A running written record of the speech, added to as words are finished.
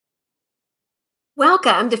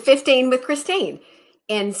Welcome to 15 with Christine.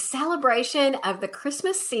 In celebration of the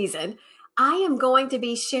Christmas season, I am going to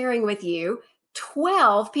be sharing with you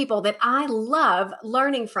 12 people that I love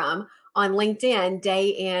learning from on LinkedIn day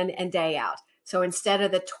in and day out. So instead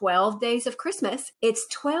of the 12 days of Christmas, it's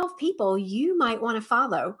 12 people you might want to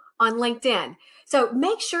follow on LinkedIn. So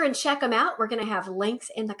make sure and check them out. We're going to have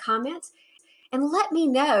links in the comments and let me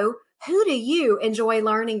know, who do you enjoy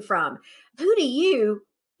learning from? Who do you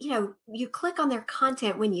click on their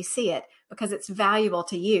content when you see it because it's valuable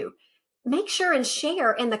to you. Make sure and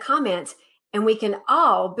share in the comments, and we can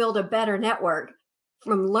all build a better network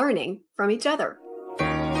from learning from each other.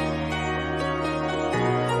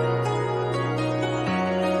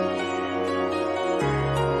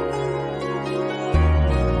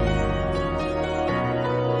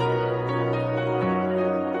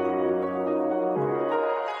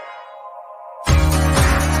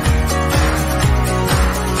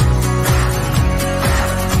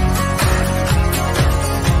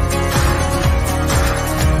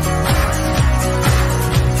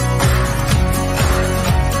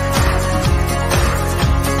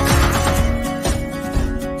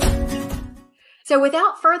 So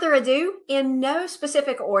without further ado, in no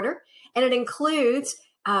specific order, and it includes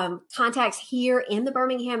contacts here in the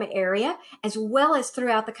Birmingham area, as well as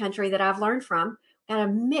throughout the country that I've learned from, and a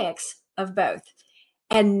mix of both.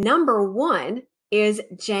 And number one is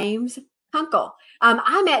James Kunkel.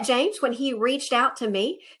 I met James when he reached out to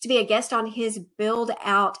me to be a guest on his Build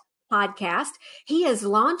Out podcast. He is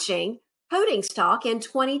launching Codings Talk in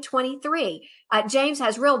 2023. James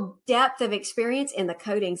has real depth of experience in the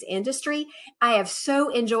codings industry. I have so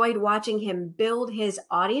enjoyed watching him build his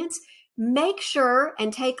audience. Make sure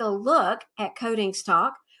and take a look at Codings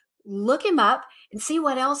Talk. Look him up and see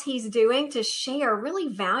what else he's doing to share really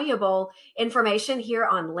valuable information here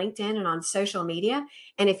on LinkedIn and on social media.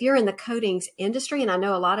 And if you're in the codings industry, and I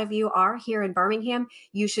know a lot of you are here in Birmingham,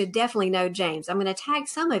 you should definitely know James. I'm going to tag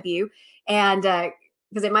some of you, and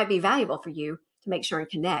because it might be valuable for you to make sure and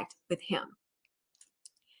connect with him.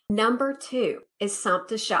 Number two is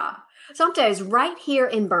Samta Shah. Samta is right here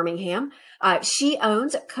in Birmingham. She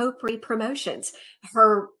owns Copri Promotions.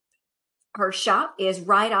 Her shop is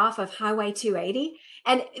right off of Highway 280.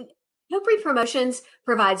 And Copri Promotions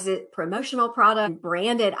provides the promotional product,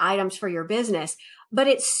 branded items for your business, but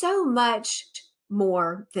it's so much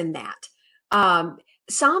more than that.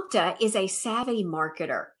 Samta is a savvy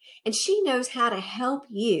marketer, and she knows how to help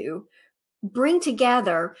you bring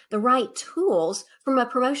together the right tools from a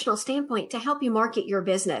promotional standpoint to help you market your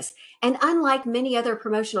business. And unlike many other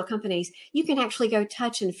promotional companies, you can actually go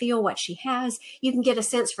touch and feel what she has. You can get a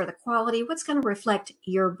sense for the quality, what's going to reflect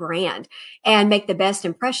your brand and make the best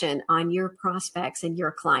impression on your prospects and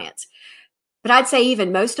your clients. But I'd say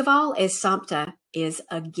even most of all is Samta is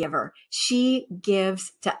a giver. She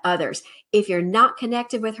gives to others. If you're not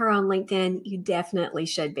connected with her on LinkedIn, you definitely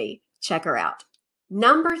should be. Check her out.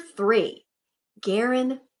 Number three,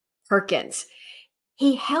 Garen Perkins.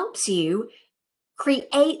 He helps you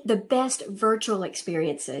create the best virtual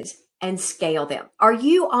experiences and scale them. Are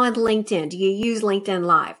you on LinkedIn? Do you use LinkedIn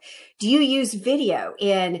Live? Do you use video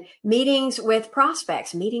in meetings with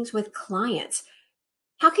prospects, meetings with clients?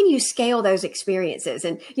 How can you scale those experiences?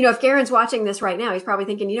 And, if Garen's watching this right now, he's probably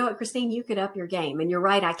thinking, you know what, Christine, you could up your game. And you're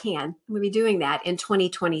right, I can. I'm going to be doing that in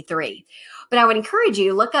 2023. But I would encourage you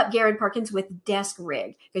to look up Garen Perkins with Desk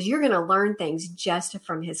Rig, because you're going to learn things just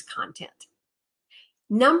from his content.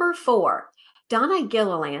 Number four, Donna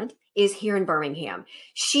Gilliland is here in Birmingham.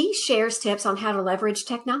 She shares tips on how to leverage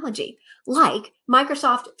technology like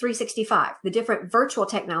Microsoft 365, the different virtual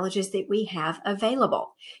technologies that we have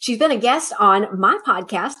available. She's been a guest on my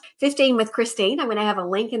podcast, 15 with Christine. I'm going to have a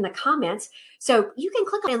link in the comments so you can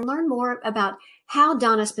click on and learn more about how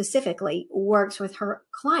Donna specifically works with her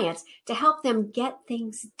clients to help them get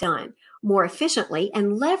things done more efficiently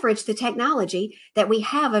and leverage the technology that we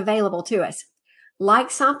have available to us. Like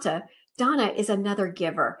Samta, Donna is another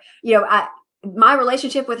giver. My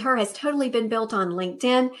relationship with her has totally been built on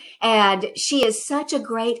LinkedIn, and she is such a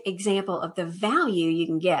great example of the value you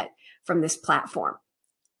can get from this platform.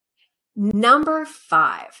 Number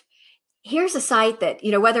five, here's a site that,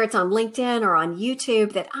 whether it's on LinkedIn or on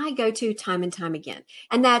YouTube, that I go to time and time again,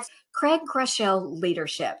 and that's Craig Groeschel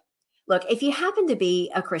Leadership. Look, if you happen to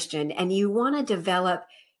be a Christian and you want to develop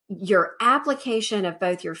your application of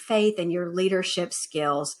both your faith and your leadership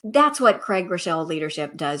skills, that's what Craig Groeschel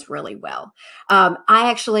Leadership does really well. I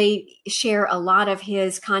actually share a lot of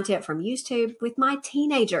his content from YouTube with my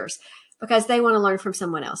teenagers because they want to learn from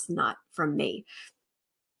someone else, not from me.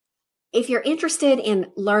 If you're interested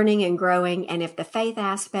in learning and growing, and if the faith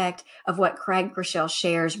aspect of what Craig Groeschel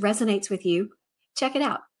shares resonates with you, Check it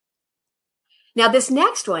out. Now, this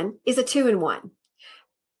next one is a 2-in-1.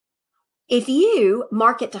 If you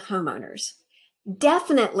market to homeowners,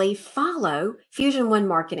 definitely follow Fusion One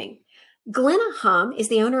Marketing. Glenna Hum is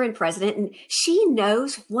the owner and president, and she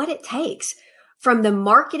knows what it takes from the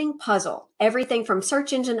marketing puzzle, everything from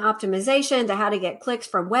search engine optimization to how to get clicks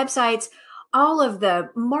from websites, all of the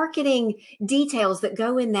marketing details that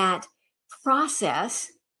go in that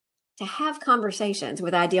process to have conversations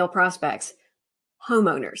with ideal prospects,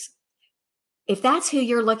 homeowners. If that's who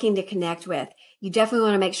you're looking to connect with, you definitely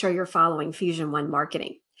want to make sure you're following Fusion One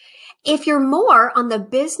Marketing. If you're more on the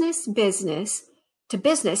business to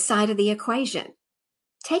business side of the equation,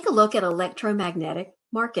 take a look at electromagnetic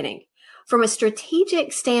marketing. From a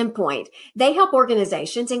strategic standpoint, they help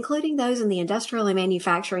organizations, including those in the industrial and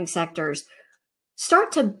manufacturing sectors,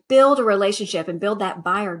 start to build a relationship and build that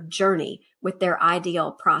buyer journey with their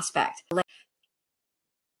ideal prospect.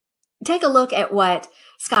 Take a look at what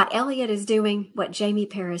Scott Elliott is doing, what Jamie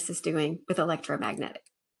Paris is doing with electromagnetic.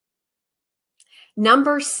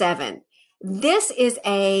 Number 7, this is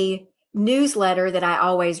a newsletter that I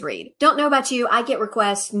always read. Don't know about you. I get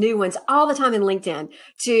requests, new ones all the time in LinkedIn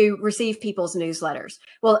to receive people's newsletters.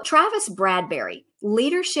 Well, Travis Bradberry,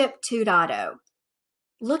 Leadership 2.0.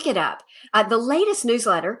 Look it up. The latest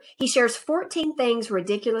newsletter, he shares 14 things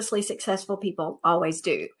ridiculously successful people always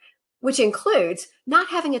do, which includes not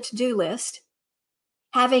having a to-do list,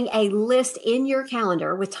 having a list in your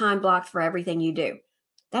calendar with time blocked for everything you do.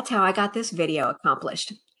 That's how I got this video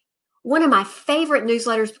accomplished. One of my favorite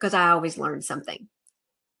newsletters because I always learn something.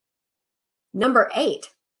 Number 8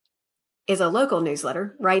 is a local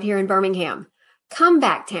newsletter right here in Birmingham.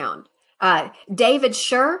 Comeback Town. David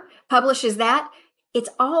Scher publishes that. It's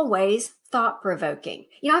always thought-provoking.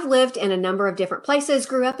 I've lived in a number of different places,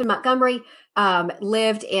 grew up in Montgomery,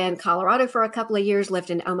 lived in Colorado for a couple of years, lived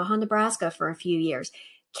in Omaha, Nebraska for a few years.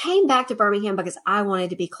 Came back to Birmingham because I wanted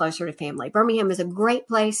to be closer to family. Birmingham is a great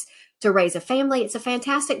place to raise a family. It's a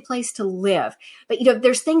fantastic place to live. But,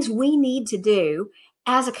 there's things we need to do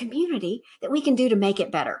as a community that we can do to make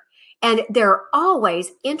it better. And there are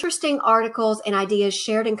always interesting articles and ideas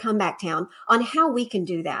shared in Comeback Town on how we can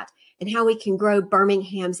do that and how we can grow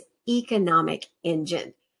Birmingham's economic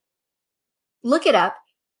engine. Look it up.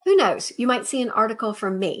 Who knows? You might see an article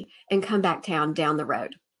from me in Comeback Town down the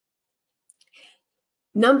road.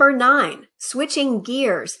 Number 9, switching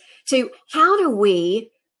gears to how do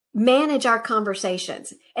we manage our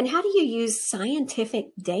conversations and how do you use scientific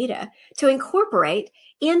data to incorporate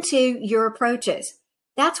into your approaches?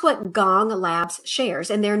 That's what Gong Labs shares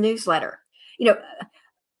in their newsletter.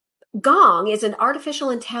 Gong is an artificial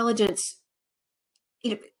intelligence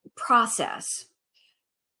process.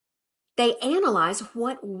 They analyze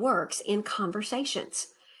what works in conversations.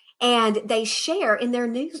 And they share in their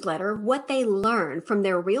newsletter what they learn from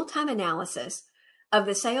their real-time analysis of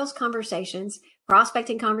the sales conversations,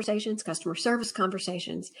 prospecting conversations, customer service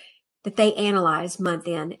conversations that they analyze month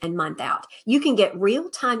in and month out. You can get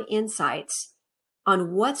real-time insights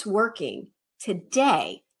on what's working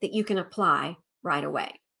today that you can apply right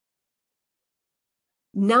away.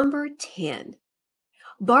 Number 10,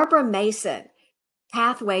 Barbara Mason,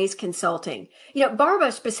 Pathways Consulting.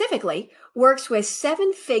 Barbara specifically works with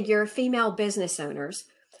 7-figure female business owners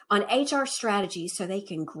on HR strategies so they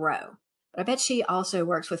can grow. But I bet she also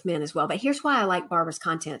works with men as well. But here's why I like Barbara's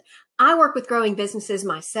content. I work with growing businesses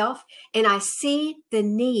myself, and I see the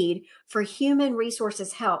need for human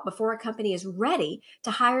resources help before a company is ready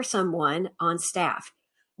to hire someone on staff.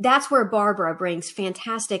 That's where Barbara brings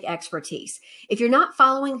fantastic expertise. If you're not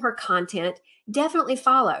following her content, definitely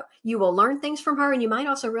follow. You will learn things from her, and you might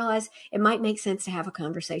also realize it might make sense to have a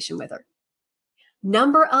conversation with her.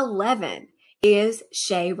 Number 11 is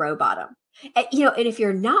Shay Rowbottom. And if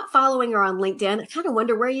you're not following her on LinkedIn, I kind of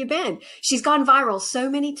wonder where you've been. She's gone viral so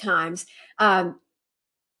many times. The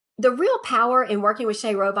real power in working with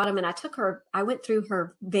Shay Rowbottom, and I went through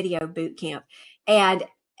her video boot camp, and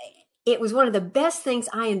it was one of the best things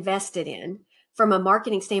I invested in from a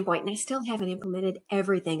marketing standpoint, and I still haven't implemented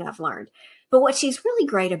everything I've learned. But what she's really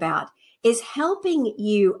great about is helping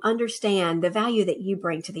you understand the value that you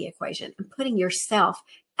bring to the equation and putting yourself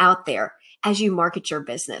out there as you market your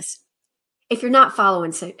business. If you're not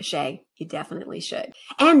following Shay, you definitely should.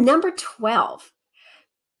 And number 12,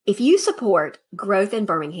 if you support growth in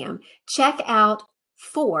Birmingham, check out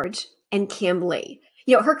Forge and Kim Lee.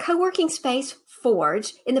 Her co-working space,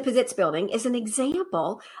 Forge, in the Pizitz building is an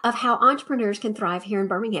example of how entrepreneurs can thrive here in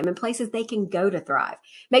Birmingham and places they can go to thrive.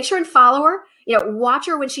 Make sure and follow her. Watch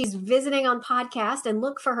her when she's visiting on podcast, and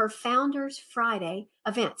look for her Founders Friday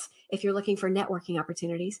events if you're looking for networking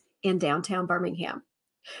opportunities in downtown Birmingham.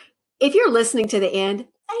 If you're listening to the end,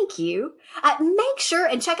 thank you. Make sure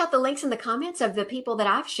and check out the links in the comments of the people that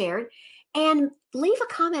I've shared and leave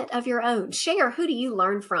a comment of your own. Share, who do you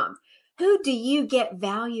learn from? Who do you get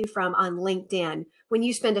value from on LinkedIn when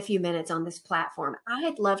you spend a few minutes on this platform?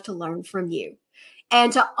 I'd love to learn from you.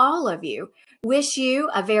 And to all of you, wish you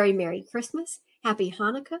a very Merry Christmas, Happy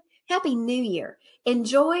Hanukkah, Happy New Year.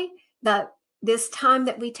 Enjoy this time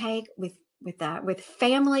that we take with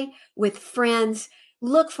family, with friends.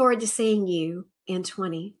 Look forward to seeing you in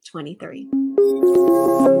 2023.